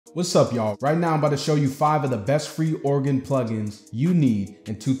What's up, y'all? Right now I'm about to show you 5 of the best free organ plugins you need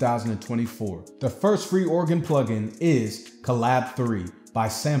in 2024. The first free organ plugin is Collab 3 by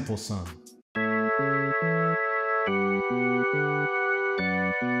SampleSon.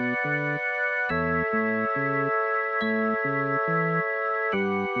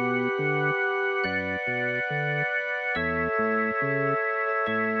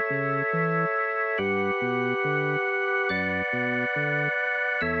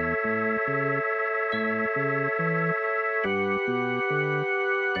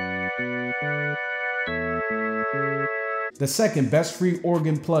 The second best free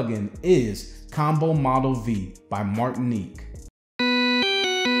organ plugin is Combo Model V by Martinique.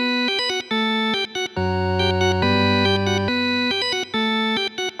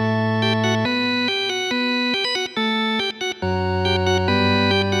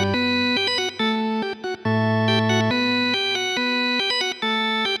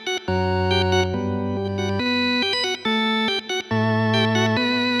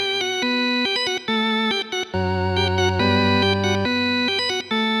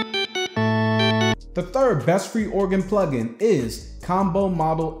 The third best free organ plugin is Combo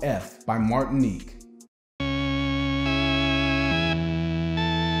Model F by Martinique.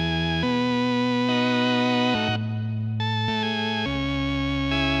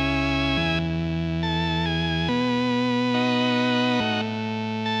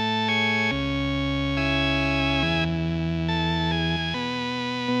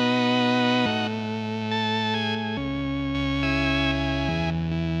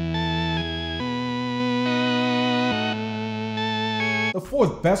 The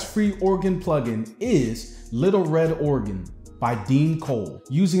fourth best free organ plugin is Little Red Organ by Dean Cole,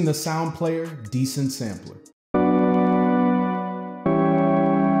 using the sound player Decent Sampler.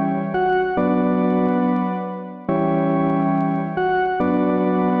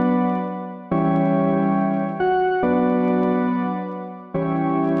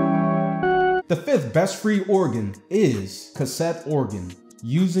 The fifth best free organ is Cassette Organ,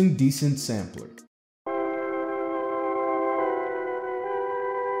 using Decent Sampler.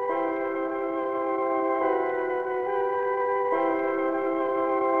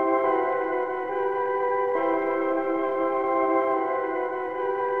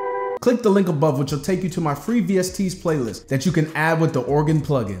 Click the link above, which will take you to my free VSTs playlist that you can add with the organ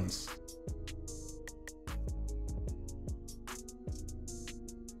plugins.